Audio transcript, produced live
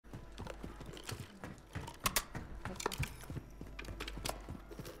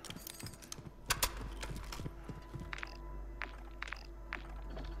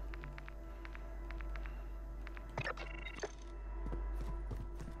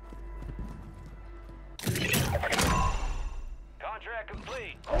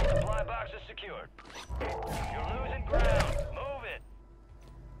B. All supply boxes secured. You're losing ground. Move it.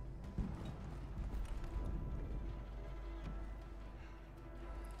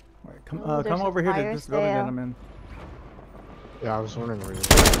 Alright, come over here to this building that I'm in. Yeah, I was wondering where you were.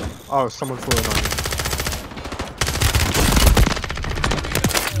 Oh, someone flew in on me.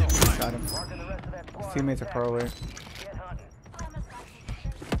 Got him. His teammates are far away.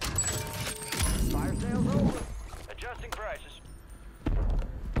 Fire sales over. Adjusting prices.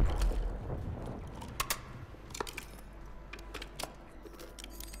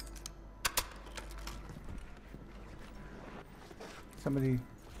 Somebody.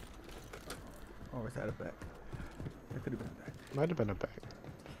 Or was that a back? That could have been a back. Might have been a bag.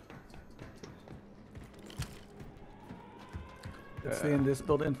 Let's stay in this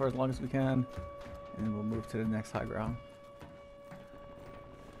building for as long as we can, and we'll move to the next high ground.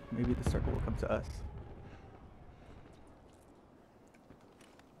 Maybe the circle will come to us.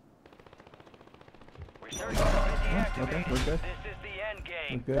 Okay, we're good. This is the end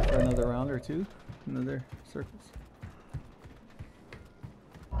game. We're good for another round or two. Another circles.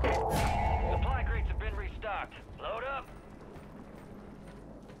 Supply crates have been restocked. Load up.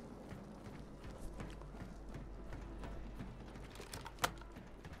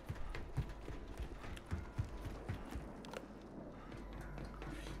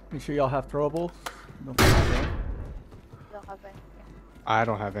 Make sure y'all have throwables. Don't forget that. Don't have any. I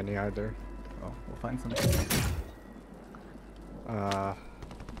don't have any either. Oh, we'll find some.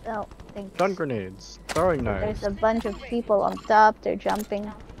 No, thanks. Stun grenades. Throwing knives. There's a bunch of people on top. They're jumping.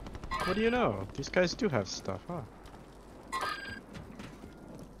 What do you know? These guys do have stuff, huh?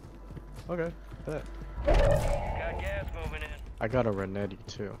 Okay, bet. Got gas moving in. I got a Renetti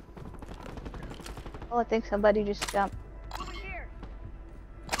too. Oh, I think somebody just jumped.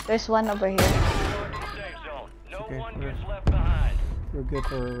 There's one over here. Safe zone. No Okay, one we're- gets left behind. We're good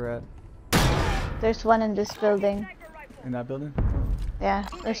for where we're at. There's one in this building. In that building? Yeah,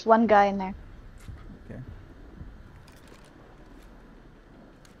 there's one guy in there. Okay.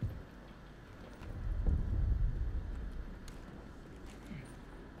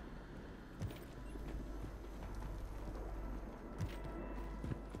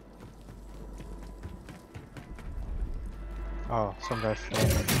 Oh, some guy flew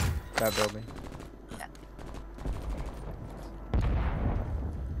in that building.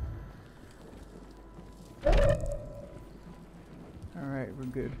 Alright, we're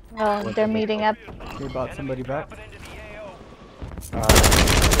good. Oh, they're meeting up. We brought somebody back. Dropping into the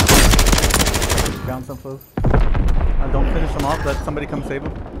AO. Down some foes. Don't finish them off, let somebody come save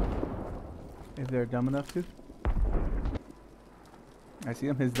them. If they're dumb enough to. I see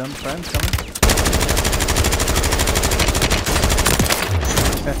him, his dumb friends coming.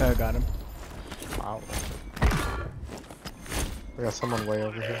 Got him. Wow. We got someone way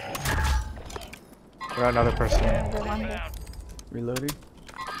over here. We got another person. Another one there. Reloading.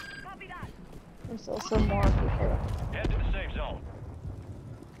 There's also more people. Head to the safe zone.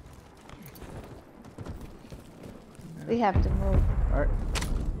 We have to move. Alright.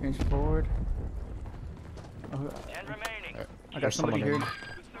 Inch forward. Oh, 10 remaining. I got There's somebody here. someone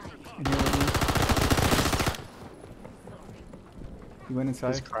In here with me. He went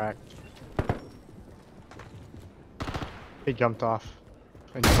inside. He's cracked. He jumped off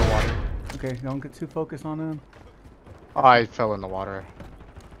into the water. Okay, don't get too focused on him. Oh, I fell in the water.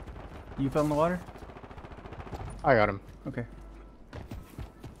 You fell in the water? I got him. Okay.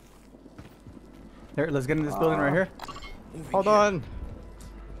 There, let's get in this building right here. Hold on.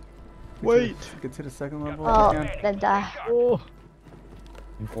 Wait. Get to the second level. Oh, if you can. the die. Oh.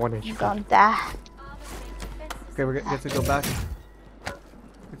 1 HP. Don't die. Okay, we're get to go back.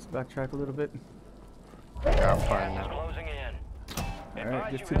 Let's backtrack a little bit. Yeah, I'm fine Gas is now. closing in. Alright,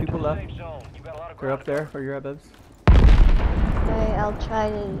 Advise just you two head to people the left. safe zone. You got a lot of They're up ground there where you're at, Bebs. Okay, I'll try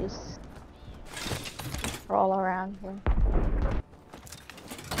to just roll around here.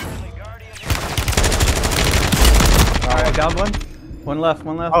 Friendly Guardian. Alright, down one. One left,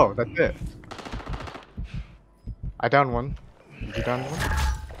 one left. Oh, that's it. I downed one. Did you down one?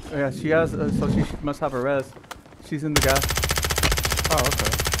 Oh, yeah, she has, so she must have a res. She's in the gas. Oh, okay.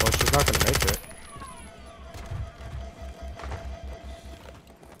 Well, she's not gonna make it.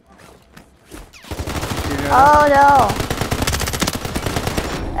 Oh no!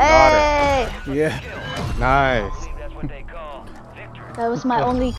 Hey! Yeah. Nice. That's what they call victory. That was my only